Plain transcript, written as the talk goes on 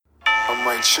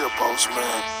my chip, boss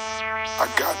man.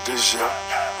 I got this,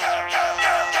 yeah.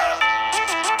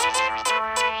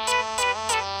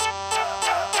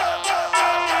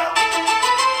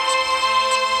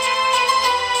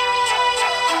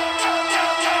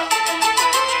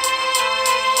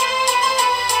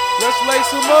 Let's lay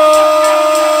some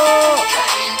more.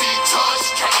 Can't be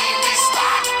touched, can't be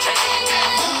stopped, can't be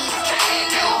moved, can't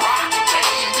be rocked,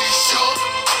 can't be shook.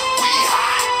 We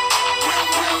hot, we're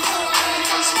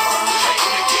niggas. Came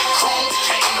to get crunk,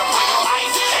 came to bring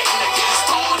life, came to get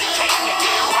started, came to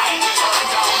get right. Turn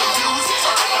down the music,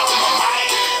 turn up my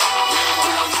mic.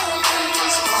 We're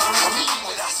niggas. Come in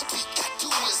when I speak, I do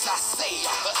as I say.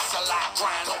 I hustle, I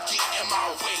grind, don't get in my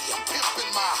way. I'm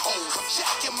pimping my hoes, I'm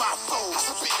jacking my foes.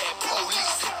 I spit at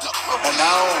police, hit up my And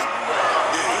now,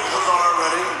 the heels are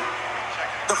ready.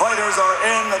 The fighters are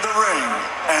in the ring,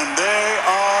 and they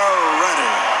are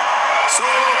ready. So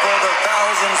for the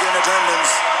thousands in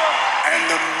attendance and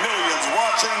the millions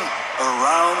watching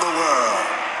around the world,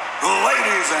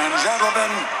 ladies and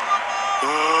gentlemen,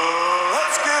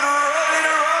 let's get ready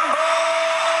to rumble!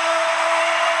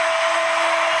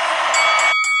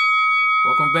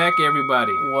 Welcome back,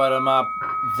 everybody. What am I,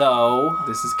 though?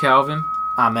 This is Calvin.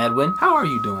 I'm Edwin. How are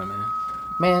you doing, man?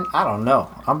 Man, I don't know.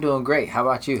 I'm doing great. How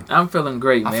about you? I'm feeling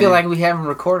great, man. I feel like we haven't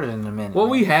recorded in a minute. Well,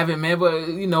 man. we haven't, man, but,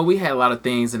 you know, we had a lot of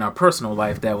things in our personal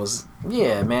life that was...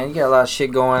 Yeah, man. You got a lot of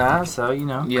shit going on, so, you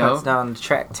know, Yeah. cuts down the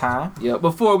track time. Yeah,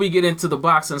 before we get into the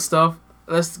boxing stuff,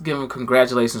 let's give them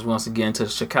congratulations once again to the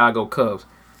Chicago Cubs.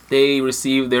 They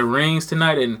received their rings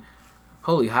tonight, and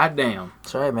holy hot damn.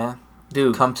 That's right, man.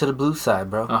 Dude, Come to the blue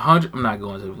side, bro. 100... I'm not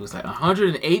going to the blue side.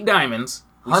 108 diamonds.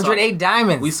 108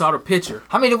 diamonds. We saw the picture.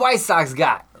 How many the White Sox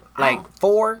got? Like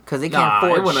 4? Because they can't Nah,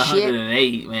 it afford wasn't shit.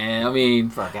 108, man. I mean,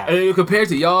 Fuck out. compared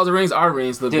to y'all's rings, our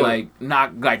rings look Dude.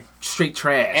 like straight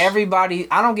trash. Everybody,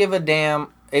 I don't give a damn.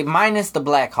 Minus the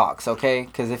Blackhawks, okay?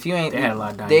 Because if you ain't... They had a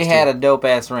lot of They diamonds, had too. a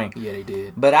dope-ass ring. Yeah, they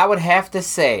did. But I would have to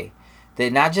say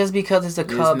that not just because it's a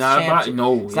Cubs not about- championship.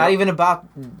 no, it's yeah. not even about...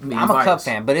 I'm a Cub biased.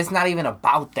 fan, but it's not even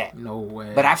about that. No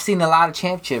way. But I've seen a lot of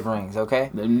championship rings, okay?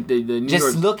 the New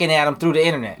Just York looking at them through the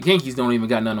internet. Yankees don't even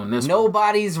got none on this one.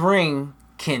 Nobody's ring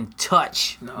can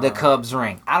touch Nah. the Cubs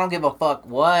ring. I don't give a fuck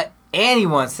what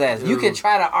anyone says. You Dude. can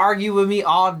try to argue with me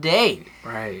all day.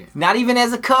 Right. Not even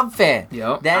as a Cub fan.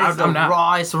 Yep. That is I'm the not-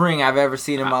 rawest ring I've ever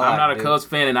seen in my life. I'm not a dude. Cubs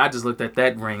fan, and I just looked at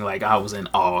that ring like I was in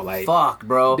awe. Like, Fuck,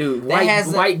 bro. dude, That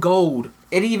has white gold.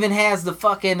 It even has the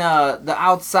fucking the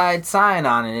outside sign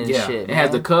on it and Yeah, shit. it has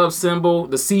man. the Cubs symbol,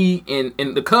 the C, and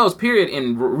the Cubs period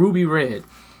in ruby red.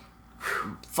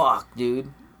 Fuck, dude.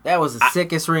 That was the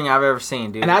sickest ring I've ever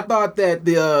seen, dude. And I thought that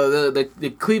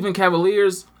the Cleveland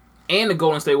Cavaliers and the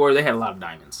Golden State Warriors, they had a lot of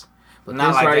diamonds. But Not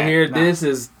this like right that. here, Nah. this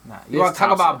is... Nah, you this want to talk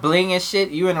tops about it. bling and shit?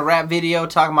 You in a rap video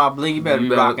talking about bling? You better be You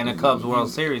better- rocking the Cubs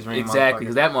World Series ring. Exactly,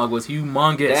 because motherfucker. that mug was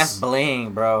humongous. That's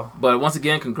bling, bro. But once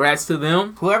again, congrats to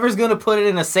them. Whoever's gonna put it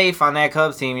in a safe on that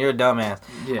Cubs team, you're a dumbass.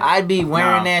 Yeah. I'd be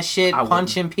wearing Nah, that shit, I wouldn't.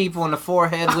 punching people in the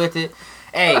forehead with it.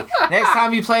 Hey, next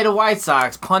time you play the White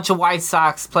Sox, punch a White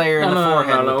Sox player in the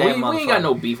forehead with that We ain't got motherfucker.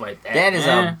 no beef like that. That is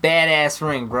man. a badass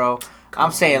ring, bro.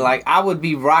 I'm saying, like, I would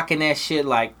be rocking that shit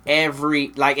like if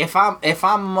I'm a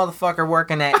motherfucker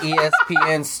working at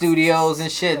ESPN studios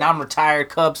and shit, and I'm a retired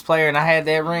Cubs player and I had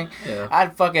that ring, Yeah.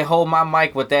 I'd fucking hold my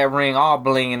mic with that ring all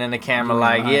blinging in the camera,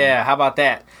 like, Right. yeah, how about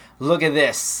that? Look at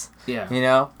this. Yeah. You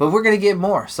know? But we're gonna get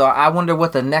more. So I wonder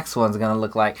what the next one's gonna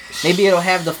look like. Maybe it'll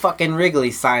have the fucking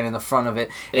Wrigley sign in the front of it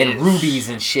and Ish. rubies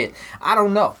and shit. I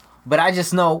don't know. But I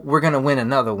just know we're going to win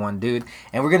another one, dude.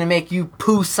 And we're going to make you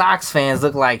Pooh Sox fans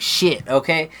look like shit,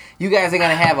 okay? You guys are going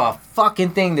to have a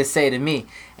fucking thing to say to me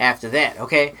after that,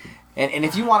 okay? And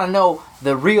if you want to know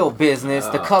the real business,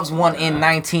 the Cubs won in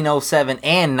 1907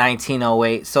 and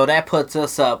 1908. So that puts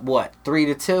us up, what,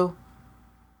 3-2?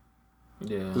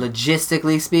 Yeah.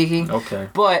 Logistically speaking. Okay.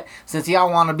 But since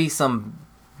y'all want to be some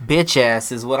bitch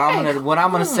asses, what I'm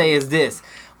gonna say is this.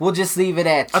 We'll just leave it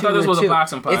at 2-2. I thought this was a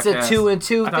boxing It's a podcast.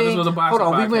 2-2 I thought thing. this was a boxing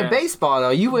Hold on, we went podcast. baseball though.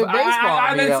 You went But baseball. I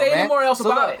on me, didn't though, say any man. more else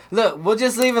So about look, it. Look, we'll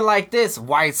just leave it like this.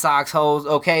 White Sox hoes.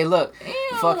 Okay, look,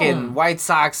 fucking White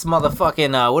Sox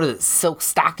motherfucking what is it? Silk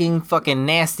stocking, fucking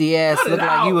nasty ass. Cut it Look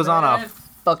like you out, was on a man.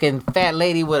 fucking fat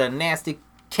lady with a nasty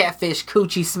catfish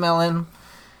coochie smelling.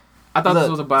 I thought Look, this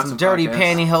was a boxing some dirty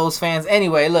podcast. pantyhose fans.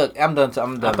 Anyway, look, I'm done.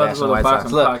 I'm done I thought this bashing was a White Sox.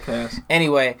 boxing Look, podcast.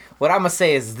 anyway, what I'm gonna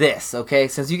say is this, okay?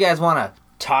 Since you guys want to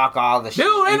talk all the shit,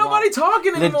 Dude, ain't you nobody want-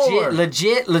 talking anymore.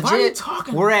 legit. Why are you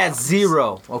talking We're about at this?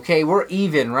 0, okay? We're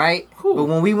even, right? Who? But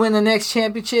when we win the next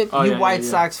championship, Oh, you yeah, White yeah,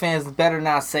 yeah. Sox fans better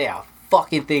not say a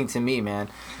fucking thing to me, man.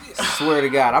 Swear to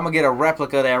God, I'm gonna get a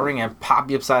replica of that ring and pop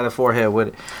you upside the forehead with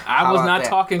it. I How was about not that?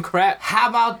 talking crap. How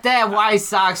about that, White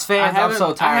Sox fans? I'm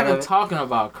so I tired haven't of it. talking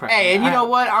about crap. Hey, and you I- know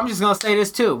what? I'm just gonna say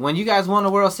this too. When you guys won the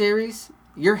World Series,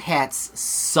 your hats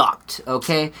sucked.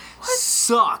 Okay,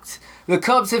 sucked. The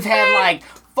Cubs have had like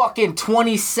fucking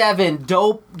 27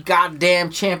 dope goddamn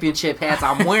championship hats.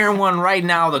 I'm wearing one right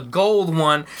now, the gold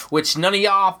one, which none of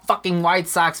y'all fucking White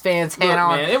Sox fans had Look,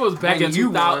 on. man, it was back when in you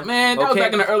 2000. won, Man, that was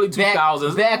back in the early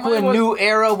 2000s. Back Man, when what- New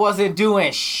Era wasn't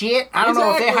doing shit. I don't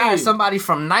know if they Exactly. hired somebody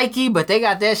from Nike, but they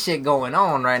got that shit going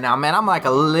on right now, man. I'm like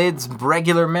a Lids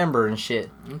regular member and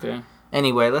shit. Okay.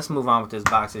 Anyway, let's move on with this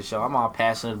boxing show. I'm all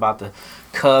passionate about the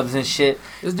Cubs and shit.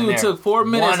 This And dude their took 4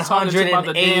 minutes talking to you about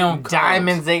the 108 damn Cubs.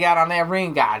 diamonds they got on that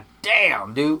ring. God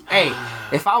damn, dude. Hey,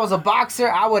 if I was a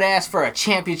boxer, I would ask for a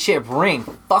championship ring.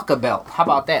 Fuck a belt. How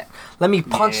about that? Let me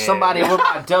punch Yeah. somebody with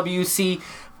my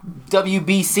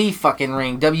WBC fucking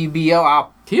ring. WBO.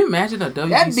 Can you imagine a WBC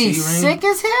That'd be ring? sick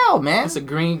as hell, man. It's a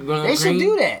green. They should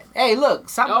do that. Hey, look.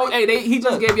 Oh, hey, he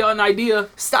just gave y'all an idea.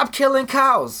 Stop killing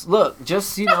cows. Look,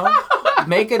 just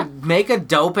make a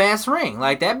dope ass ring.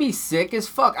 Like that'd be sick as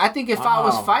fuck. I think if I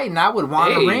was Wow. fighting, I would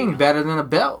want Hey. a ring better than a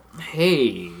belt.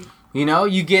 Hey. You know,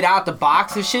 you get out the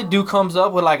box and shit. Dude comes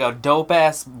up with like a dope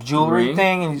ass jewelry Ring?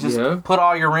 thing, and you just Yeah. put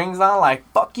all your rings on. Like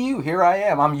fuck you, here I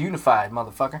am. I'm unified,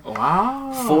 motherfucker.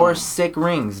 Wow. 4 sick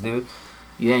rings, dude.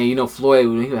 Yeah, you know Floyd,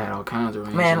 he had all kinds of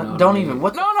rings. Man, you know what don't I mean? even.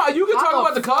 What? No, you can talk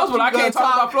about the Cubs, but I can't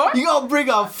talk about Floyd. You gonna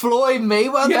bring up Floyd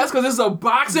Mayweather? Yes, because it's a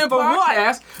boxing For what?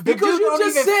 podcast. The Because dude you don't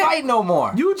just even said fight no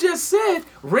more. you just said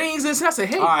rings and I said,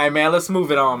 hey. All right, man. Let's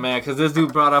move it on, man, because this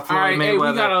dude brought up All Floyd right, hey,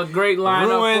 Mayweather. we got a great lineup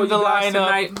Ruined for you the guys lineup.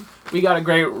 tonight. We got a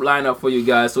great lineup for you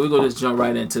guys, so we're going to just jump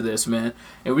right into this, man.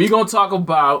 And we're going to talk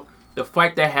about the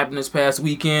fight that happened this past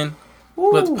weekend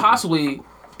with possibly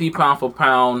the pound for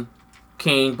pound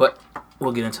king, but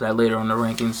we'll get into that later on the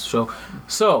rankings show.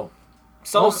 So,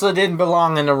 Sosa didn't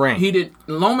belong in the ring.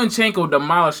 Lomachenko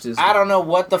demolished this. I don't know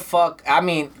what the fuck. I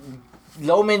mean,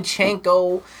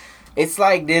 Lomachenko. It's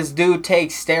like this dude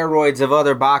takes steroids of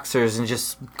other boxers and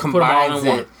just all combines in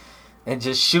one. it and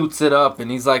just shoots it up,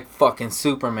 and he's like fucking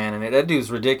Superman in it. That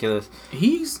dude's ridiculous.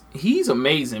 He's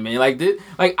amazing, man. Like this,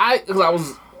 I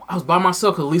was by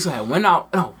myself because Lisa had went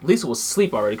out. No, Lisa was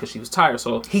asleep already because she was tired.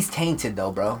 So He's tainted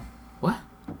though, bro. what?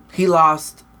 He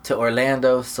lost to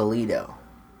Orlando Salido.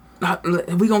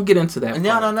 We gonna get into that.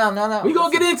 No. part. We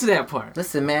gonna get into that part.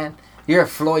 Listen, man. You're a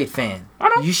Floyd fan. I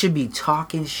know. You should be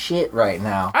talking shit right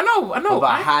now. I know.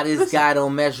 About how this guy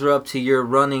don't measure up to your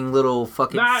running little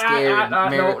fucking scared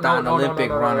marathon Olympic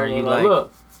runner. You like?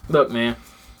 Look, man.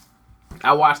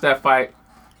 I watched that fight.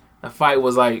 The fight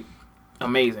was like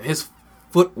amazing. His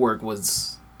footwork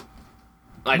was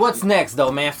like. What's next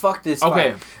though, man? Fuck this fight.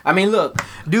 Okay. I mean, look,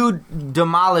 dude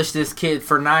demolished this kid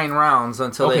for 9 rounds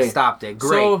until they Okay. stopped it.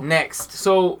 Great. So- Next.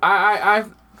 So I.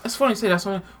 It's funny you say that.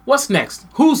 So what's next?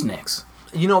 Who's next?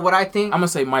 You know what I think? I'm gonna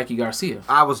say Mikey Garcia.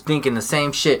 I was thinking the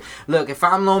same shit. Look, if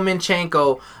I'm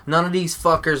Lomachenko, none of these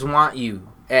fuckers want you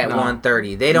at No.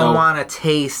 130. They don't No. want a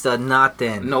taste of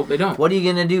nothing. Nope, they don't. What are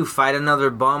you gonna do? Fight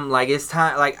another bum? Like it's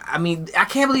time. Like I mean, I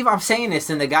can't believe I'm saying this,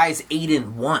 and the guy's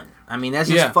 8-1. I mean, that's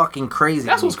just Yeah. fucking crazy.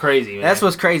 That's to me. what's crazy, man. That's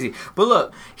what's crazy. But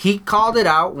look, he called it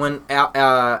out when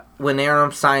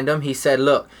Arum signed him. He said,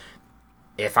 "Look,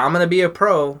 if I'm gonna be a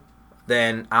pro,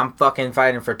 then I'm fucking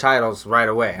fighting for titles right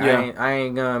away. Yeah. I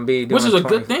ain't gonna be doing Which is a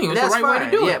 20 good thing. It's That's the right way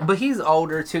to do Yeah, it. but he's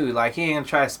older too. Like he ain't gonna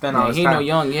try to spend all Man, his he ain't time.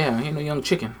 he ain't no young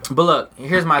chicken. But look,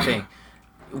 here's my thing.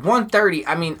 130.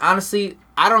 I mean, honestly,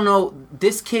 I don't know.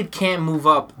 This kid can't move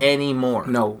up anymore.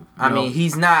 No, I no. mean,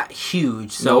 he's not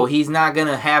huge, so Nope. he's not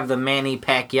gonna have the Manny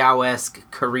Pacquiao-esque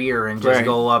career and just Right.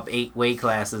 go up 8 weight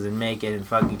classes and make it and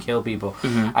fucking kill people.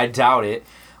 Mm-hmm. I doubt it.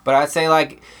 But I'd say,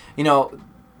 like, you know,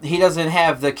 he doesn't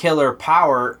have the killer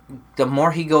power. The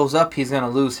more he goes up, he's gonna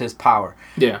lose his power.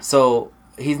 Yeah. So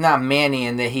he's not Manny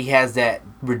in that he has that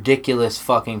ridiculous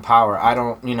fucking power. I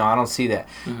don't see that.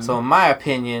 Mm-hmm. So in my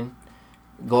opinion,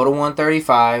 go to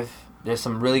 135. There's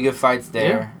some really good fights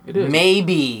there. Yeah, it is.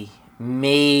 Maybe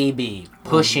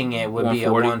pushing it would be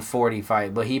a 140. 140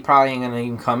 fight, but he probably ain't gonna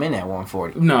even come in at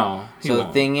 140. No. he So the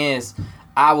won't. thing is,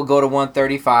 I would go to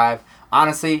 135.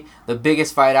 Honestly, the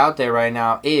biggest fight out there right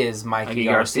now is Mikey Mikey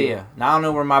Garcia. Garcia. Now I don't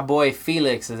know where my boy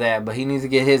Felix is at, but he needs to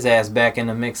get his ass back in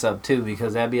the mix up too,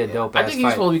 because that'd be a dope I ass think he's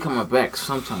fight. supposed to be coming back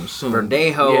sometime soon.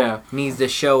 Verdejo Yeah. needs to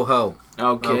show ho.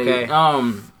 Okay.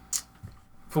 Okay.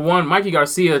 For one, Mikey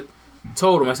Garcia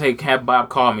told him, I said, have Bob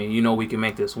call me. You know, we can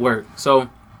make this work. So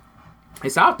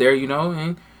it's out there, you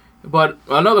know. But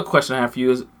another question I have for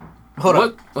you is, Hold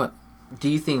what? up. What? Do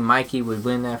you think Mikey would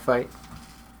win that fight?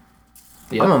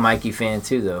 Yeah, I'm a Mikey fan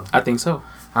too, though. I think so.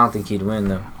 I don't think he'd win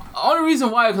though. Only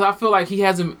reason why, because I feel like he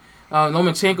hasn't,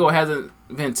 Lomachenko hasn't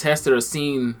been tested or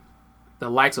seen the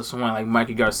likes of someone like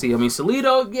Mikey Garcia. I mean,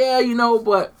 Salido, yeah, you know,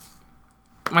 but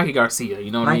Mikey Garcia,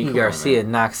 you know what I mean? Mikey Garcia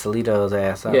knocked Salido's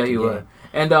ass out. Yeah, he would.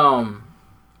 And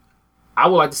I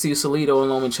would like to see Salido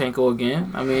and Lomachenko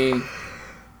again. I mean,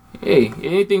 hey,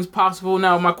 anything's possible.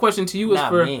 Now, my question to you is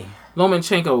for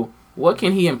Lomachenko, what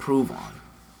can he improve on?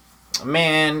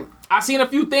 Man, I've seen a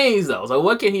few things though. So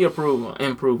what can he improve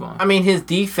on? I mean, his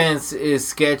defense is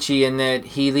sketchy in that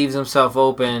he leaves himself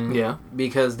open. Yeah.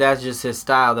 Because that's just his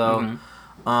style, though.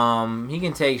 Mm-hmm. He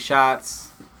can take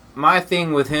shots. My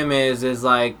thing with him is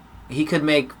like he could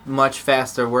make much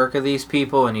faster work of these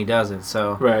people, and he doesn't.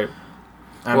 So Right.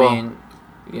 I mean,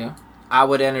 yeah. I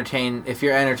would entertain if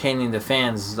you're entertaining the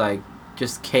fans, like.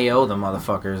 Just KO the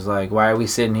motherfuckers. Like, why are we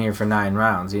sitting here for 9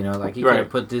 rounds? You know, like he could have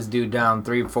put this dude down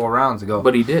 3 or 4 rounds ago,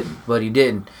 But he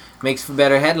didn't. Makes for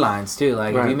better headlines too.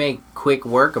 Like Right. if you make quick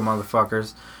work of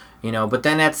motherfuckers, you know. But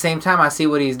then at the same time, I see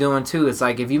what he's doing too. It's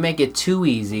like if you make it too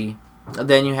easy,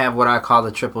 then you have what I call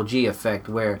the Triple G effect,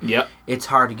 where it's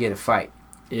hard to get a fight.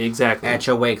 Exactly. At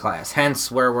your weight class. Hence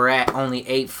where we're at, only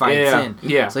 8 fights in.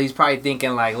 Yeah. So he's probably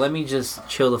thinking like, let me just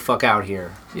chill the fuck out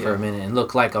here for a minute and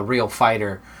look like a real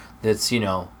fighter. That's, you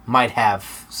know, might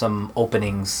have some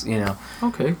openings, you know.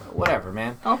 Okay. Whatever,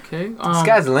 man. Okay.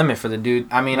 Sky's the limit for the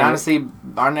dude. I mean, Right. honestly,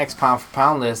 our next pound for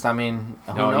pound list, I mean,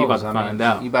 who knows? You about to find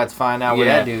out. You about to find out what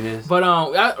that dude is. But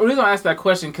the reason I asked that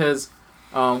question because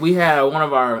we had one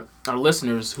of our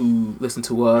listeners who listen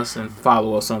to us and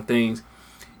follow us on things.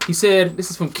 He said, this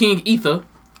is from King Ether.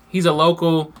 He's a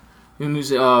local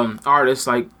music artist,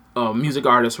 like music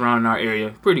artist around our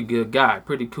area. Pretty good guy.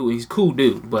 Pretty cool. He's a cool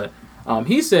dude. But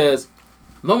he says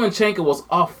Lomachenko was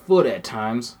off foot at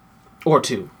times or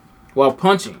two while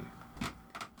punching.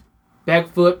 Back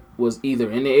foot was either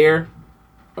in the air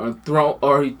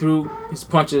or he threw his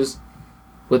punches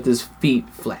with his feet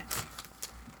flat.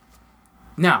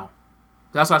 Now,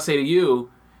 that's why I say to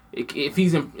you,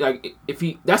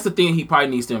 that's the thing he probably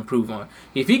needs to improve on.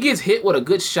 If he gets hit with a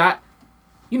good shot,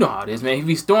 you know how it is, man. If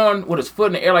he's throwing with his foot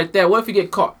in the air like that, what if he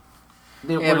get caught?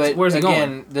 Where's he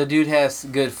going? The dude has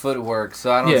good footwork,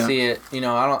 so I don't see it. You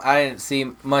know, I didn't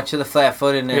see much of the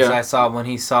flat-footedness I saw when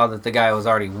he saw that the guy was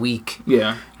already weak.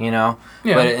 Yeah. You know?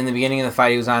 Yeah. But in the beginning of the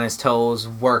fight, he was on his toes,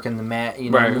 working the mat,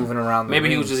 you know, moving around the ring.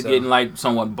 Maybe he was just getting, like,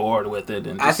 somewhat bored with it.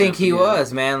 And I think he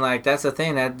was, man. Like, that's the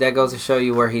thing. That goes to show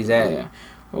you where he's at. Yeah.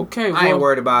 Okay, well, I ain't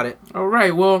worried about it. All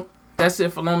right, well, that's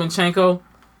it for Lomachenko.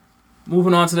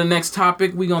 Moving on to the next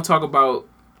topic, we're going to talk about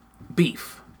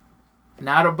beef.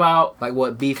 Not about like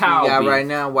what beef we got right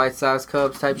now, White Sox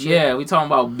Cubs type shit. Yeah, we talking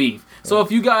about beef. Yeah. So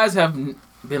if you guys have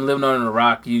been living under a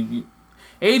rock,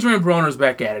 Adrian Broner's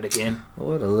back at it again.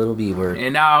 What a little B word.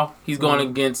 And now he's going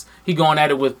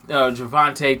at it with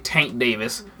Gervonta Tank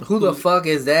Davis. Who the fuck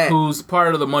is that? Who's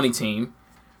part of the money team?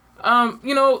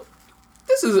 You know,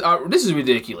 this is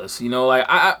ridiculous. You know, like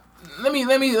let me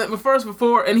first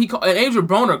before and Adrian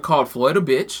Broner called Floyd a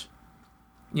bitch.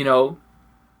 You know,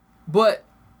 but.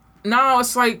 Now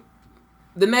it's like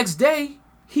the next day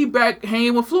he back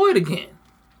hanging with Floyd again.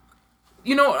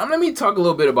 You know, let me talk a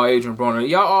little bit about Adrian Broner.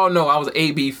 Y'all all know I was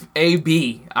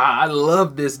AB. I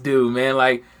love this dude, man.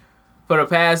 Like for the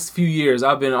past few years,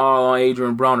 I've been all on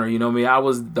Adrian Broner. You know what I mean? I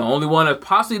was the only one that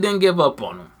possibly didn't give up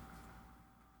on him.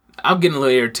 I'm getting a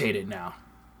little irritated now.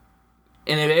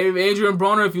 And if Adrian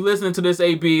Broner, if you're listening to this,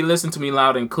 AB, listen to me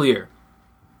loud and clear.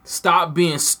 Stop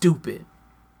being stupid.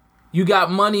 You got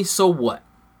money, so what?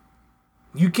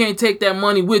 You can't take that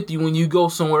money with you when you go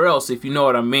somewhere else, if you know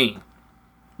what I mean.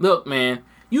 Look, man,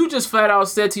 you just flat out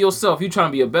said to yourself, you're trying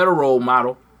to be a better role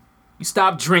model. You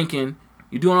stop drinking.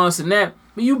 You're doing all this and that.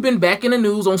 But you've been back in the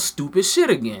news on stupid shit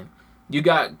again. You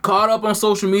got caught up on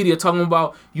social media talking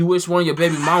about you wish one of your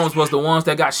baby mamas was the ones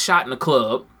that got shot in the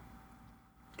club.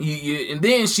 And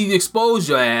then she exposed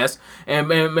your ass and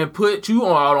put you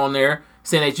out on there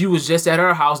saying that you was just at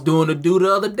her house doing the do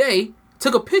the other day.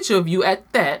 Took a picture of you at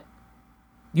that.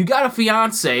 You got a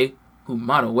fiance who,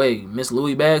 by the way, Miss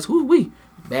Louis Bags, who we?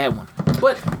 Bad one.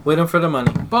 But with him for the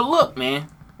money. But look, man,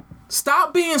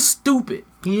 stop being stupid.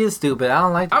 He is stupid. I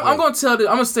don't like that. I'm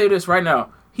gonna say this right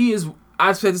now.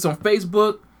 I said this on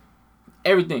Facebook,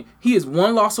 everything. He is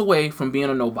one loss away from being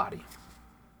a nobody.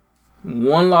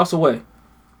 One loss away.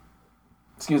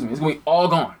 Excuse me. It's gonna be all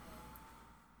gone.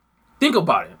 Think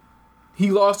about it.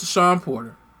 He lost to Sean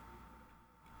Porter.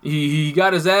 He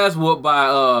got his ass whooped by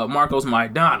Marcos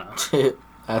Maidana.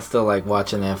 I still like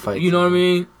watching that fight. You know what I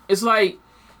mean? It's like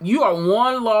you are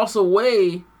one loss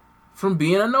away from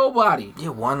being a nobody.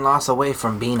 You're one loss away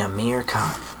from being Amir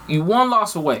Khan. You one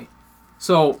loss away.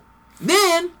 So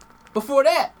then, before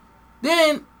that,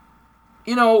 then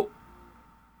you know,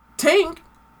 Tank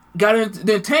got into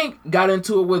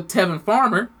it with Tevin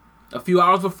Farmer a few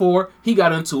hours before he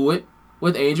got into it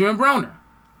with Adrian Broner.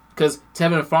 Because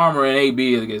Tevin Farmer and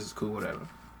AB, I guess, is cool, whatever.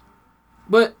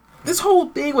 But this whole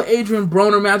thing with Adrian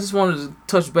Broner, man, I just wanted to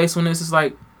touch base on this. It's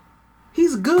like,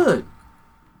 he's good,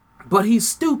 but he's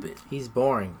stupid. He's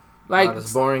boring. Like, not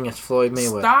as boring as Floyd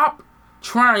Mayweather. Stop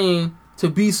trying to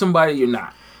be somebody you're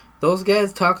not. Those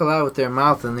guys talk a lot with their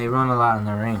mouth and they run a lot in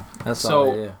the ring. That's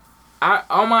all they do.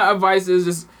 All my advice is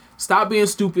just stop being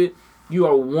stupid. You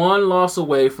are one loss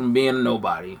away from being a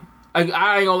nobody. I ain't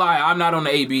gonna lie, I'm not on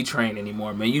the AB train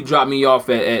anymore, man. You dropped me off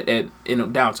at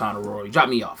in downtown Aurora. You dropped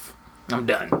me off. I'm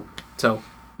done. So,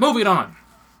 moving on.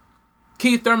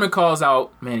 Keith Thurman calls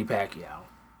out Manny Pacquiao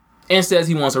and says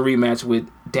he wants a rematch with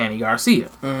Danny Garcia.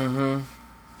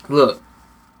 Mm-hmm. Look.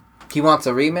 He wants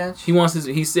a rematch?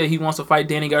 He said he wants to fight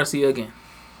Danny Garcia again.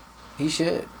 He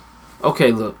should.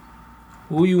 Okay, look.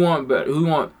 Who you want better? Who you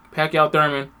want, Pacquiao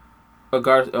Thurman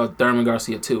or Thurman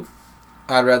Garcia too?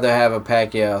 I'd rather have a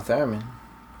Pacquiao Thurman.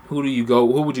 Who would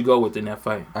you go with in that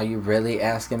fight? Are you really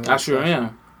asking me? I sure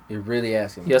am. You're really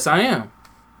asking me? Yes, I am.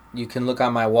 You can look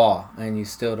on my wall and you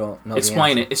still don't know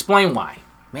Explain the it. Explain why.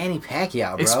 Manny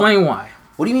Pacquiao, bro. Explain why.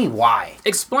 What do you mean, why?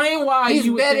 Explain why. He's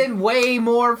been in way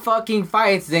more fucking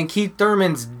fights than Keith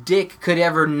Thurman's dick could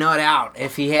ever nut out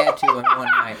if he had to in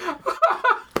one night.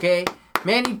 Okay?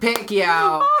 Manny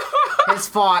Pacquiao has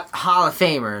fought Hall of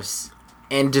Famers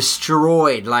and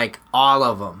destroyed, like, all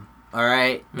of them.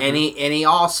 Alright? Mm-hmm. And he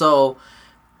also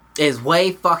is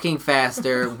way fucking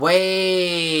faster,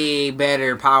 way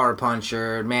better power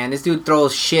puncher. Man, this dude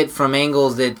throws shit from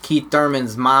angles that Keith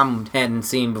Thurman's mom hadn't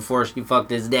seen before she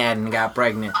fucked his dad and got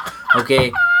pregnant.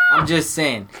 Okay? I'm just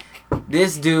saying.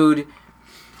 This dude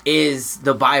is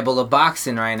the Bible of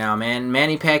boxing right now, man.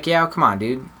 Manny Pacquiao, come on,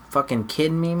 dude. Fucking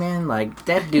kidding me, man? Like,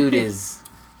 that dude is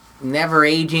never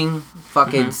aging,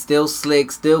 fucking still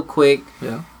slick, still quick.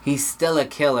 Yeah. He's still a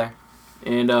killer.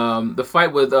 And the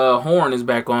fight with Horn is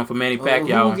back on for Manny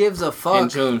Pacquiao. Who gives a fuck? In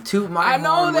June. Toot my I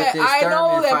know horn that. with this I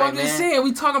know that. fight, But I'm just saying,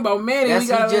 we talking about Manny. That's we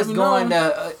gotta just going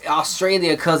to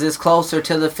Australia because it's closer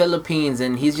to the Philippines,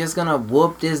 and he's just gonna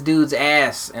whoop this dude's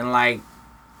ass in like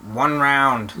one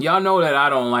round. Y'all know that I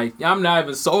don't like. I'm not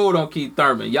even sold on Keith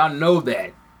Thurman. Y'all know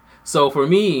that. So for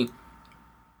me,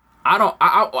 I don't.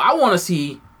 I want to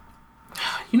see.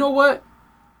 You know what?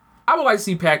 I would like to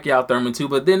see Pacquiao Thurman too,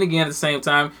 but then again, at the same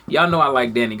time, y'all know I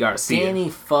like Danny Garcia. Danny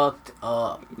fucked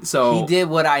up. So he did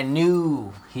what I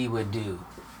knew he would do,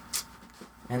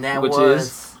 and that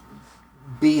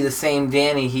be the same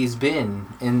Danny he's been.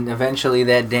 And eventually,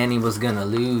 that Danny was gonna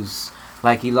lose,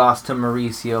 like he lost to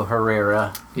Mauricio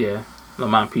Herrera. Yeah,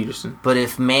 Lamont Peterson. But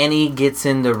if Manny gets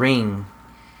in the ring,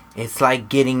 it's like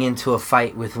getting into a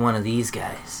fight with one of these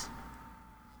guys.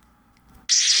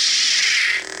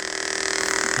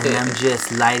 And I'm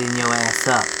just lighting your ass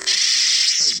up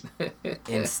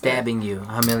and stabbing you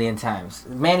a million times.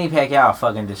 Manny Pacquiao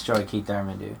fucking destroyed Keith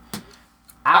Thurman, dude.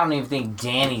 I don't even think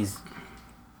Danny's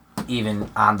even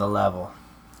on the level.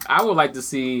 I would like to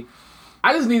see.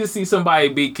 I just need to see somebody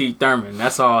beat Keith Thurman.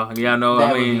 That's all. Y'all know.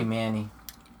 That I mean, would be Manny.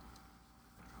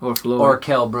 Or Floyd. Or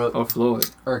Kell Brook. Or Floyd.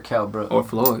 Or Kell Brook. Or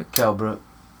Floyd. Kell Brook.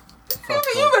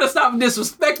 You better stop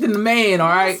disrespecting the man, all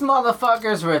right? This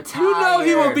motherfucker's retired, you know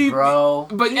he will be, bro.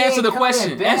 But answer the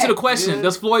question. Back, answer the question. Dude.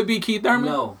 Does Floyd beat Keith Thurman?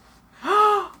 No.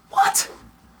 What?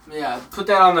 Yeah, put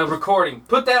that on the recording.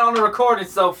 Put that on the recording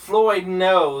so Floyd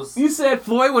knows. You said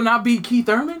Floyd would not beat Keith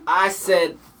Thurman? I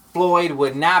said Floyd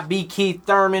would not beat Keith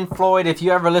Thurman. Floyd, if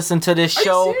you ever listen to this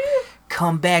show,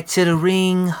 come back to the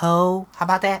ring, ho. How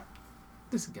about that?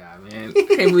 This guy, man. I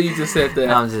can't believe you just said that.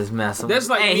 I'm just messing with That's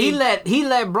like hey, me. he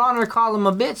let Bronner call him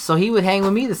a bitch, so he would hang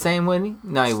with me the same, wouldn't he?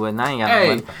 No, he wouldn't. I ain't got no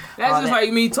money. That's All just that.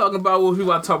 like me talking about what we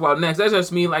about to talk about next. That's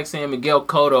just me like saying Miguel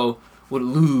Cotto would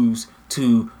lose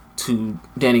to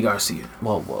Danny Garcia.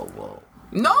 Whoa.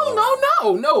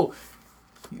 No.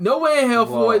 No way in hell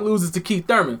Floyd loses to Keith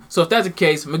Thurman. So if that's the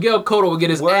case, Miguel Cotto will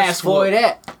get his Where's ass Floyd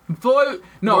whooped. at? Floyd?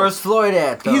 No. Where's Floyd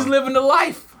at, though? He's living the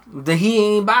life.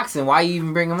 He ain't boxing. Why you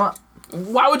even bring him up?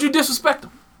 Why would you disrespect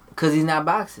him? Because he's not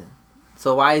boxing.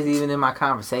 So why is he even in my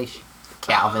conversation?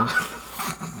 Calvin.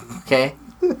 Okay?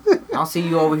 I don't see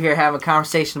you over here having a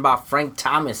conversation about Frank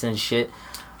Thomas and shit.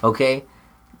 Okay?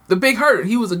 The Big Hurt.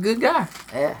 He was a good guy.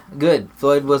 Yeah, good.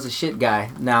 Floyd was a shit guy.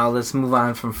 Now let's move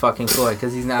on from fucking Floyd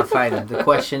because he's not fighting. The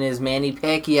question is Manny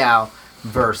Pacquiao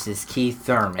versus Keith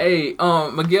Thurman. Hey,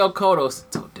 Miguel Cotto.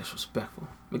 So disrespectful.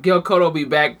 Miguel Cotto will be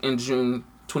back in June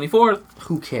 24th.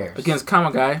 Who cares? Against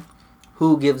Kamagai.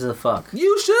 Who gives a fuck?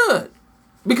 You should.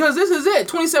 Because this is it.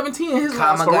 2017 his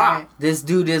last hurrah. This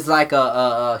dude is like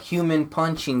a human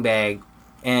punching bag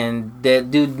and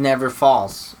that dude never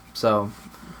falls. So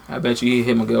I bet you he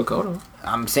hit Miguel Cotto.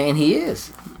 I'm saying he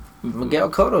is. Miguel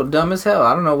Cotto, dumb as hell.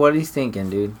 I don't know what he's thinking,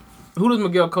 dude. Who does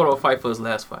Miguel Cotto fight for his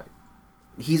last fight?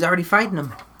 He's already fighting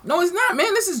him. No, he's not,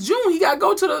 man. This is June. He got to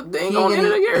go to the thing on the end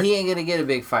of the year. He ain't gonna get a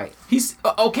big fight. He's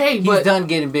okay, He's but done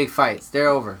getting big fights. They're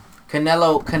over.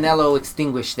 Canelo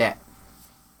extinguished that.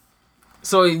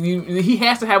 so he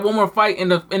has to have one more fight in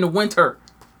the winter.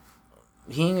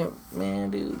 He ain't, man,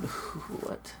 dude.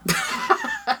 What?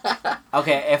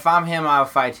 Okay, if I'm him, I'll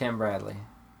fight Tim Bradley.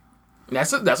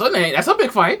 That's a name. That's a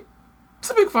big fight. It's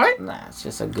a big fight. Nah, it's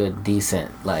just a good, decent,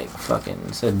 like, fucking,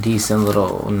 it's a decent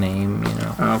little name, you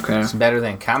know. Okay. It's better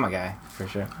than Kamagai, for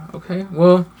sure. Okay.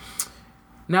 Well,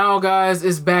 now, guys,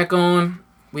 it's back on.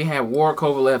 We have War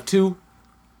Kovalev 2.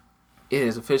 It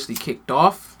is officially kicked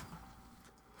off.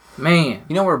 Man.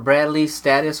 You know where Bradley's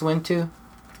status went to?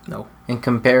 No. In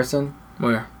comparison?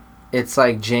 Where? It's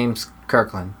like James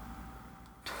Kirkland.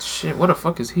 Shit, where the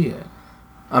fuck is he at?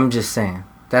 I'm just saying.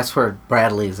 That's where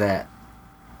Bradley's at.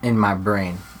 In my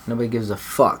brain. Nobody gives a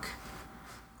fuck.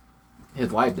 His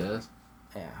wife does.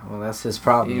 Yeah, well, that's his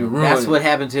problem. He ruined That's it. what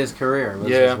happened to his career with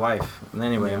Yeah. his wife.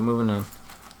 Anyway, Yeah. moving on.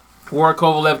 War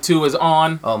Kovalev 2 is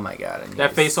on. Oh my god. I need That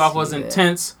to face-off see was that.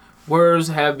 intense. Words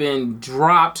have been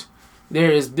dropped.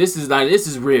 This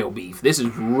is real beef. This is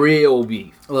real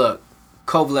beef. Look,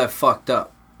 Kovalev fucked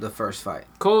up the first fight.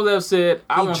 Kovalev said,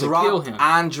 I He want to dropped kill him.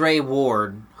 Andre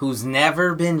Ward, who's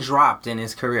never been dropped in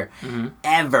his career.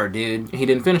 Ever, dude. He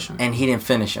didn't finish him. And he didn't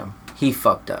finish him. He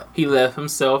fucked up. He left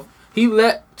himself. He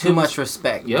let Too much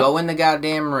respect. Yep. Go in the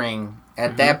goddamn ring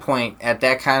at that point, at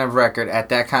that kind of record, at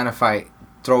that kind of fight.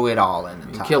 Throw it all in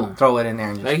the top. kill him. Throw it in there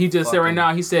and just Like he just said right fucking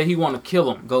now, he said he want to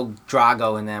kill him. Go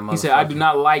Drago in that motherfucker. He said, I do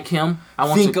not like him. I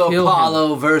want Think to kill him.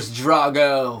 Apollo versus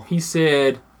Drago. He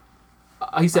said,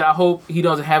 I hope he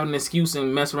doesn't have an excuse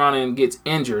and mess around and gets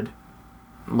injured.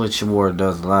 Which Ward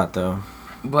does a lot, though.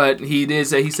 But he did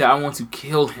say, I want to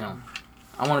kill him.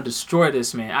 I want to destroy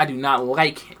this man. I do not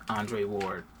like Andre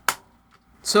Ward.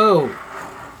 So,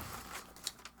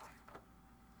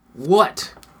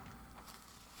 what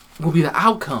will be the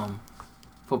outcome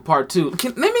for part 2?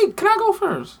 Can I go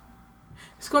first?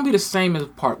 It's going to be the same as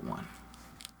part 1.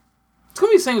 It's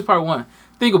going to be the same as part 1.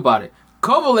 Think about it.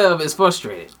 Kovalev is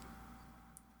frustrated.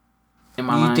 Am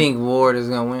I You lying? think Ward is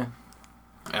going to win?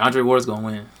 Andre Ward's going to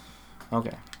win.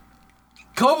 Okay.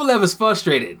 Kovalev is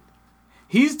frustrated.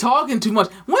 He's talking too much.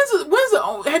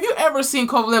 Have you ever seen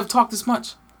Kovalev talk this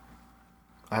much?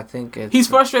 I think it's... He's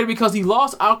frustrated because he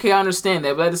lost. Okay, I understand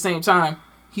that, but at the same time,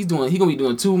 he gonna be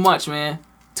doing too much, man.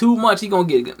 Too much. He gonna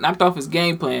get knocked off his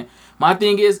game plan. My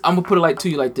thing is, I'm gonna put it to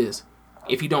you like this: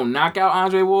 if you don't knock out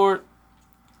Andre Ward,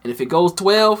 and if it goes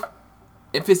 12,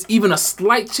 if it's even a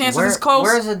slight chance that it's close,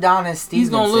 Where's Adonis Stevenson he's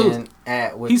gonna lose.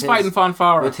 at? He's fighting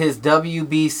Fonfara. with his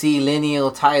WBC lineal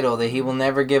title that he will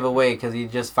never give away because he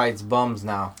just fights bums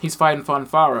now. He's fighting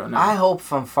Fonfara now. I hope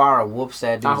Fonfara whoops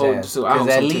that I dude's hope ass. so. I Because hope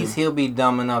at so, least too. he'll be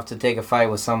dumb enough to take a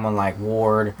fight with someone like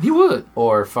Ward He would.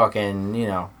 or fucking,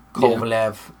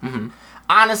 Kovalev. Mm-hmm.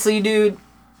 Honestly, dude,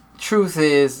 truth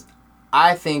is,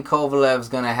 I think Kovalev's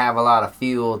going to have a lot of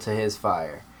fuel to his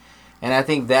fire. And I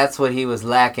think that's what he was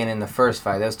lacking in the first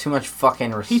fight. There was too much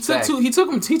fucking respect.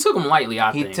 He took him lightly.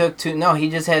 He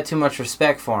just had too much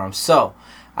respect for him. So,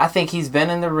 I think he's been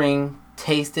in the ring,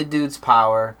 tasted dude's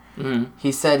power. Mm-hmm.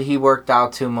 He said he worked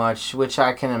out too much, which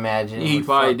I can imagine. He would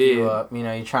probably fuck you did. up.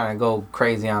 You're trying to go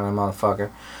crazy on a motherfucker.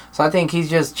 So I think he's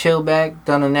just chilled back,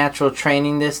 done a natural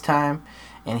training this time,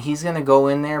 and he's gonna go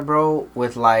in there, bro,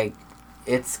 with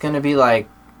it's gonna be like,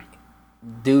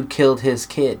 dude killed his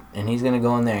kid, and he's gonna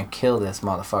go in there and kill this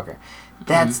motherfucker.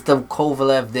 That's the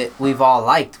Kovalev that we've all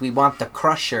liked. We want the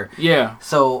crusher. Yeah.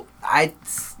 So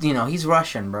he's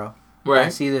Russian, bro. Right. I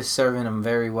see this serving him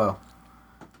very well.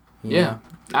 You Yeah.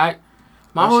 know?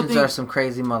 My whole Russians thing. are some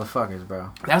crazy motherfuckers, bro.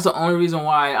 That's the only reason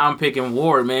why I'm picking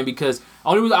Ward, man. Because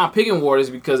only reason I'm picking Ward is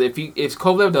because if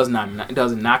Kovalev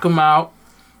doesn't knock him out,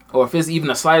 or if it's even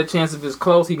a slight chance if it's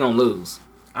close, he gonna lose.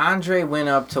 Andre went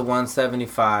up to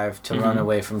 175 to run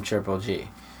away from Triple G.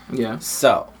 Yeah.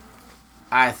 So,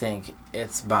 I think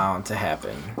it's bound to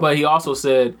happen. But he also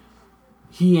said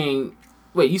he ain't.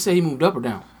 Wait, you said he moved up or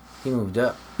down? He moved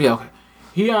up. Yeah. Okay.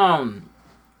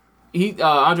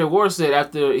 Andre Ward said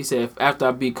after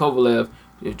I beat Kovalev,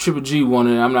 if Triple G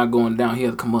wanted, I'm not going down. He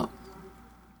had to come up.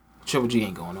 Triple G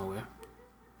ain't going nowhere.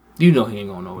 You know he ain't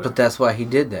going nowhere. But that's why he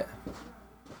did that.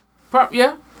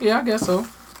 Yeah, I guess so.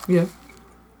 Yeah.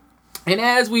 And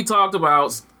as we talked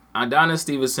about, Adonis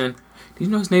Stevenson. Do you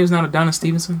know his name is not Adonis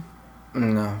Stevenson?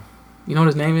 No. You know what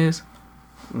his name is?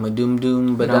 Madoom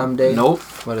Doom Badam Day? Nope.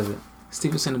 What is it?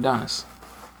 Stevenson Adonis.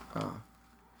 Oh.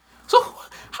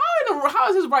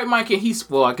 is his right mind can't?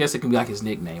 Well, I guess it can be like his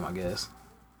nickname, I guess.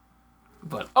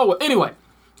 But anyway,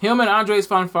 him and Andres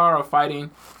Fonfara are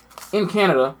fighting in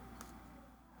Canada,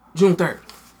 June 3rd,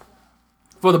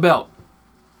 for the belt.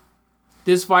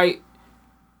 This fight,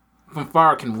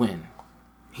 Fonfara can win.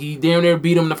 He damn near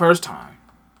beat him the first time.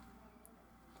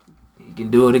 He can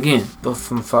do it again. But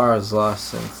Fonfara's lost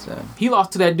since then. He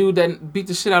lost to that dude that beat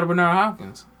the shit out of Bernard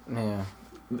Hopkins. Yeah.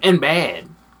 And bad.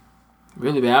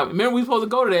 Really bad. Remember, we were supposed to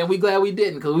go to that, and we glad we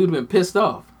didn't, because we would have been pissed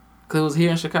off. Because it was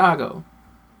here in Chicago.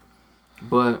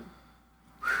 But,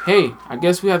 hey, I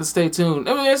guess we have to stay tuned.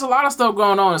 I mean, there's a lot of stuff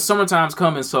going on, and summertime's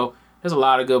coming, so there's a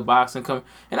lot of good boxing coming.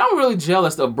 And I'm really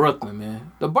jealous of Brooklyn,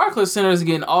 man. The Barclays Center is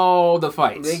getting all the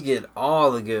fights. They get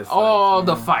all the good fights. All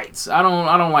the fights. I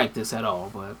don't like this at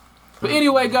all, but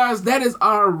anyway, guys, that is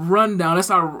our rundown. That's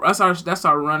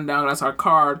our rundown. That's our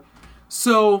card.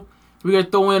 So we're gonna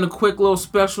throw in a quick little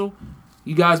special.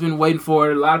 You guys been waiting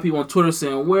for it. A lot of people on Twitter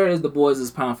saying, "Where is the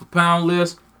boys' pound for pound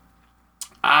list?"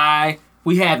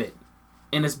 We have it,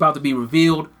 and it's about to be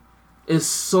revealed. It's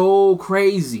so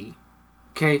crazy.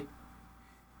 Okay,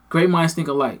 great minds think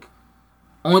alike.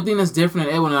 Only thing that's different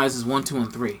in Edwin and I is 1, 2,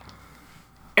 and 3.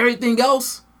 Everything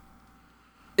else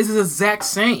is the exact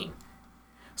same.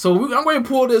 So I'm going to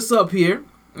pull this up here,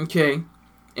 okay,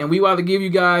 and we about to give you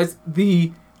guys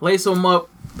the Lace 'em Up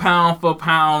pound for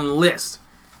pound list.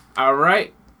 All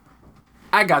right,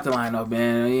 I got the lineup,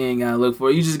 man. You ain't gotta look for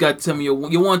it. You just got to tell me your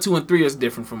 1, 2, and 3 is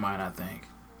different from mine. I think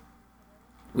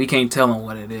we can't tell them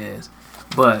what it is,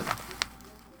 but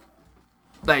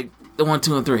like the 1,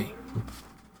 2, and 3,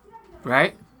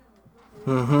 right?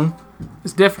 Mm-hmm.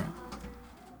 It's different,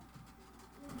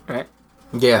 right?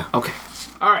 Yeah. Okay.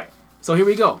 All right. So here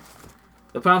we go.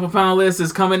 The pound for pound list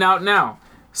is coming out now.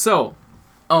 So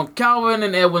on Calvin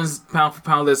and Edwin's pound for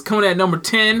pound list, coming at number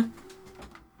 10,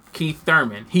 Keith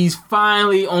Thurman. He's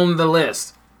finally on the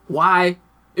list. Why?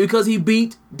 Because he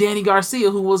beat Danny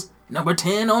Garcia, who was number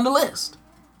 10 on the list.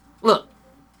 Look,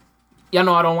 y'all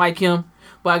know I don't like him,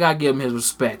 but I gotta give him his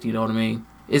respect. You know what I mean?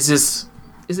 It's just,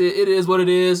 it is what it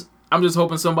is. I'm just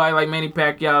hoping somebody like Manny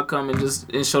Pacquiao come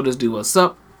and show this dude what's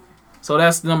up. So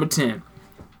that's number 10.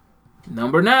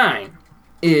 Number 9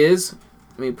 is,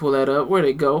 let me pull that up. Where'd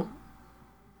it go?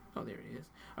 Oh, there it is.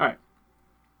 All right.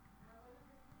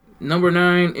 Number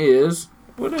 9 is,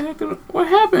 what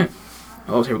happened?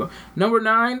 Oh, here we go. Number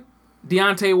 9,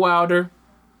 Deontay Wilder.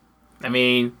 I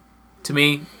mean, to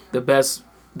me, the best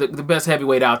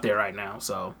heavyweight out there right now.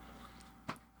 So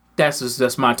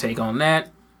that's my take on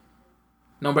that.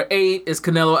 Number 8 is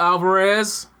Canelo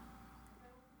Alvarez.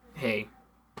 Hey,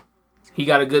 he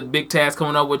got a good big task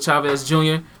coming up with Chavez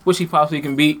Jr., which he possibly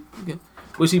can beat.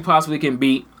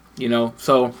 You know.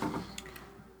 So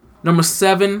number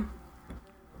 7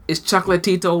 is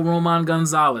Chocolatito Roman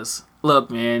Gonzalez. Look,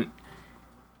 man,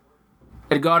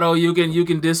 Edgardo, you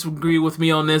can disagree with me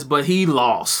on this, but he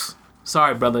lost.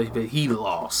 Sorry, brother, but he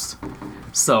lost.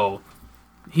 So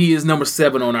he is number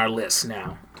 7 on our list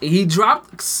now. He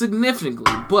dropped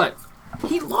significantly, but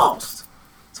he lost.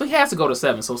 So he has to go to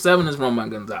 7. So 7 is Roman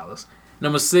Gonzalez.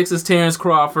 Number 6 is Terrence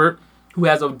Crawford, who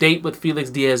has a date with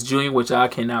Felix Diaz Jr., which I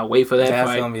cannot wait for that fight.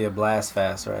 That's going to be a blast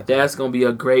fast right there. That's going to be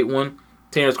a great one.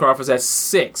 Terrence Crawford's at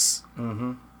 6.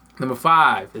 Mm-hmm. Number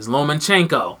 5 is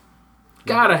Lomachenko.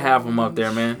 Gotta have him up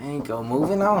there, man. Lomachenko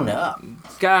moving on up.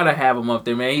 Gotta have him up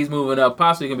there, man. He's moving up.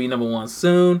 Possibly going to be number 1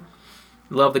 soon.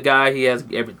 Love the guy. He has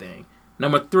everything.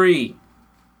 Number 4.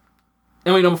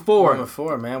 Number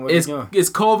 4, man. What are you doing? It's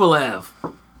Kovalev.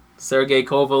 Sergey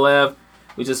Kovalev.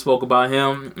 We just spoke about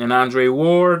him. And Andre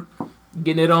Ward.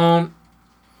 Getting it on.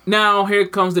 Now, here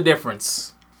comes the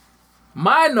difference.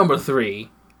 My number 3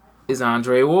 is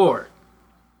Andre Ward.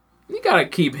 You gotta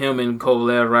keep him and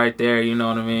Kovalev right there, you know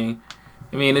what I mean?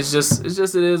 I mean, it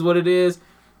is what it is.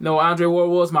 No, Andre Ward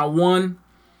was my 1,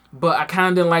 but I kind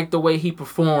of didn't like the way he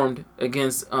performed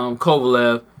against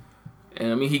Kovalev.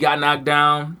 And I mean, he got knocked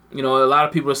down. You know, a lot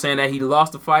of people are saying that he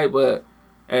lost the fight, but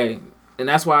hey, and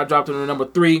that's why I dropped him to number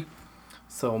 3.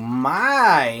 So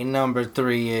my number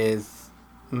 3 is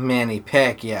Manny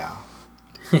Pacquiao.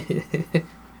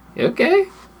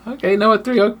 Okay, number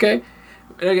 3, okay.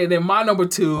 Then my number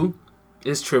 2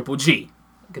 is Triple G,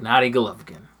 Gennady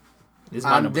Golovkin.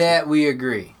 On that, we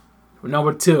agree.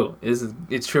 Number 2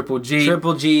 it's Triple G.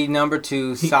 Triple G, number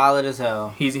 2, solid as hell.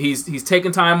 He's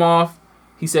taking time off.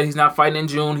 He said he's not fighting in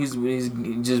June. He's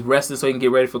just resting so he can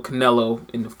get ready for Canelo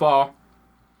in the fall.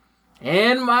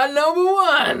 And my number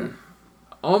 1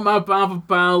 on my pound for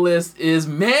pound list is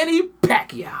Manny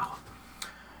Pacquiao.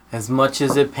 As much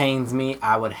as it pains me,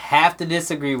 I would have to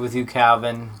disagree with you,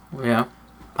 Calvin. Yeah.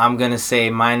 I'm gonna say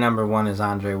my number one is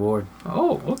Andre Ward.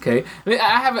 Oh, okay. I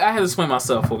had to explain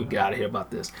myself before we get out of here about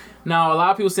this. Now, a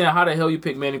lot of people saying, how the hell you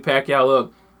pick Manny Pacquiao?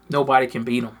 Look, nobody can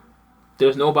beat him.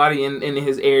 There's nobody in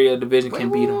his area division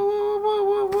can beat him.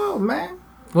 Whoa, man.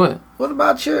 What? What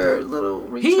about your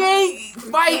little... He ain't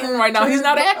fighting right now. He's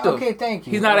not active. Okay, thank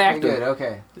you. He's not active. Good,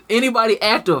 okay. Anybody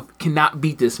active cannot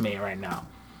beat this man right now.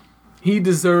 He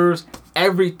deserves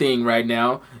everything right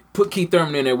now. Put Keith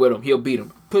Thurman in there with him. He'll beat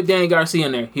him. Put Danny Garcia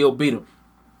in there. He'll beat him.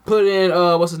 Put in,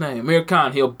 what's his name? Amir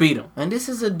Khan. He'll beat him. And this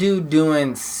is a dude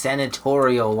doing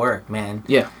senatorial work, man.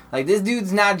 Yeah. Like, this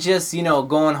dude's not just,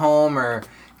 going home or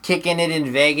kicking it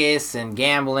in Vegas and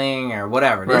gambling or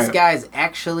whatever. This guy's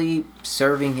actually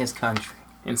serving his country.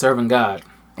 And serving God.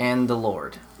 And the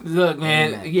Lord. Look,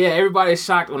 man. Amen. Yeah, everybody's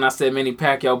shocked when I said Manny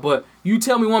Pacquiao, but you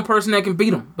tell me one person that can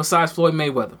beat him besides Floyd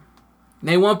Mayweather.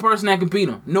 Name one person that can beat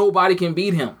him. Nobody can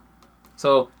beat him.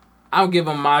 So, I'm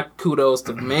giving my kudos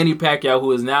to Manny Pacquiao,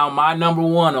 who is now my number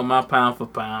one on my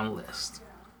pound-for-pound list.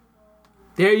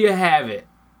 There you have it.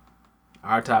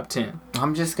 Our top 10.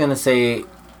 I'm just going to say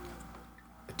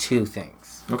 2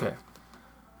 things. Okay.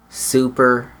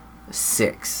 Super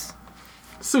 6.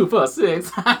 Super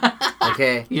 6.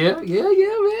 Okay? Yeah,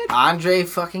 man. Andre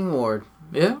fucking Ward.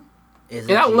 Yeah. Is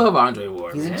and I love Andre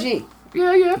Ward. He's man. a G.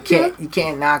 Yeah. You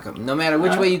can't knock him. No matter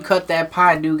which way you cut that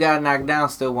pie, dude got knocked down,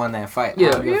 still won that fight.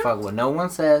 I don't give a fuck what no one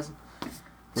says.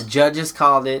 The judges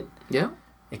called it. Yeah.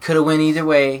 It could have went either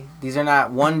way. These are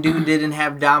not... One dude didn't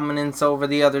have dominance over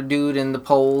the other dude in the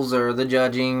polls or the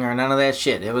judging or none of that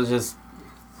shit. It was just...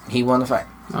 He won the fight.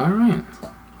 All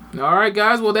right,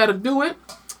 guys. Well, that'll do it.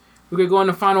 We're going to go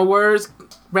into final words.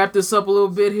 Wrap this up a little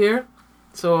bit here.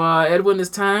 So, Edwin, it's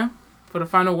time for the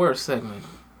final words segment.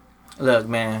 Look,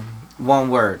 man.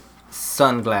 One word.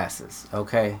 Sunglasses.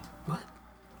 Okay? What?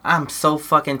 I'm so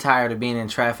fucking tired of being in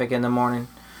traffic in the morning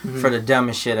for the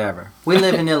dumbest shit ever. We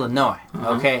live in Illinois.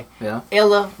 Okay? Yeah.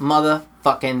 Illa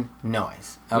motherfucking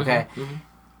noise. Okay?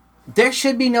 There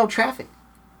should be no traffic.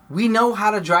 We know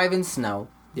how to drive in snow.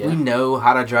 Yeah. We know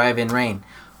how to drive in rain.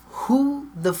 Who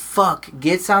the fuck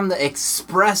gets on the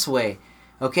expressway?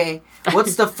 Okay?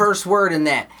 What's the first word in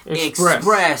that?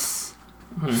 Express.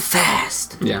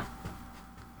 Fast. Yeah.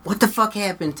 What the fuck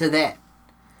happened to that?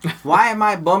 Why am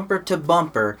I bumper to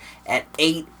bumper at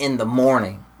 8 in the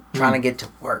morning trying to get to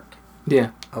work? Yeah.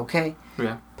 Okay?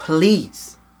 Yeah.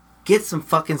 Please, get some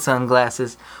fucking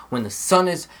sunglasses when the sun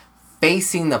is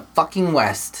facing the fucking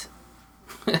west.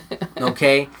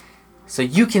 Okay? So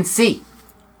you can see.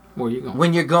 Where you going?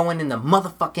 When you're going in the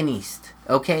motherfucking east.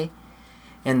 Okay?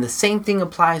 And the same thing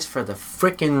applies for the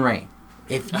frickin' rain.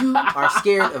 If you are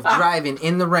scared of driving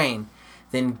in the rain,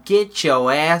 then get your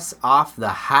ass off the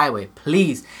highway,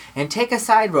 please. And take a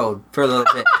side road for a little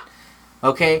bit.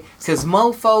 Okay? Because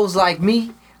mofos like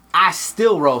me, I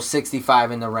still roll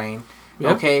 65 in the rain.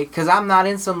 Yeah. Okay? Because I'm not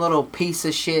in some little piece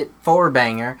of shit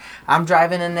four-banger. I'm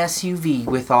driving an SUV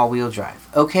with all-wheel drive.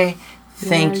 Okay?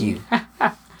 Thank you.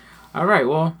 All right,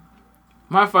 well,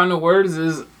 my final words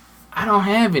is I don't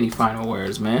have any final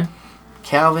words, man.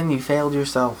 Calvin, you failed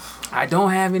yourself. I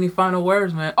don't have any final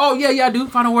words, man. Oh, yeah, I do.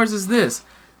 Final words is this.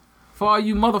 For all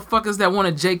you motherfuckers that want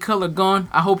a Jay Cutler gun,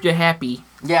 I hope you're happy.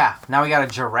 Yeah, now we got a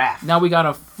giraffe. Now we got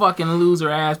a fucking loser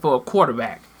ass for a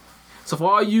quarterback. So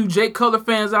for all you Jay Cutler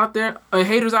fans out there,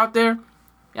 haters out there,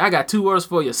 I got 2 words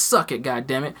for you. Suck it,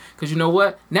 goddammit. Because you know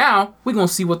what? Now we're going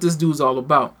to see what this dude's all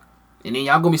about. And then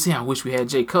y'all going to be saying, I wish we had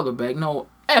Jay Cutler back. No,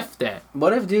 F that.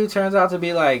 What if dude turns out to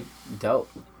be, like, dope?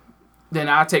 Then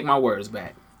I'll take my words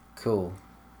back. Cool.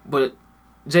 But,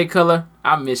 Jay Cutler,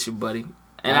 I miss you, buddy.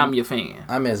 And I'm your fan.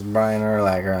 I miss Brian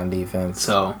Urlacher on defense.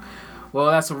 So, well,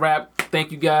 that's a wrap.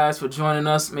 Thank you guys for joining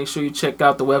us. Make sure you check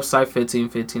out the website,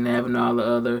 1515 Ave, and all the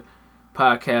other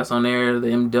podcasts on there. The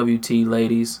MWT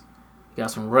ladies.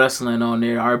 Got some wrestling on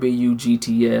there. RBU,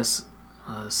 GTS,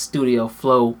 Studio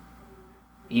Flow,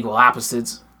 Equal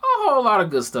Opposites. A whole lot of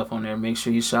good stuff on there. Make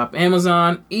sure you shop.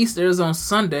 Amazon. Easter is on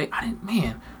Sunday. I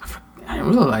didn't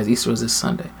realize Easter was this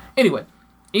Sunday. Anyway,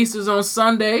 Easter's on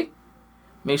Sunday.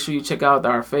 Make sure you check out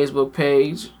our Facebook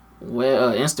page,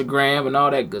 Instagram, and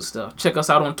all that good stuff. Check us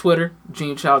out on Twitter,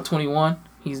 DreamChild21.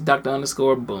 He's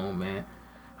Dr._Boom, man.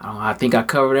 I think I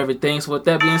covered everything. So with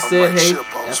that being said, hey,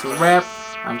 that's a wrap.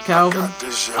 I'm Calvin.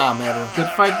 I'm Adam. Good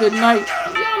fight, good night.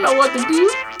 Y'all know what to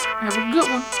do. Have a good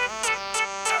one.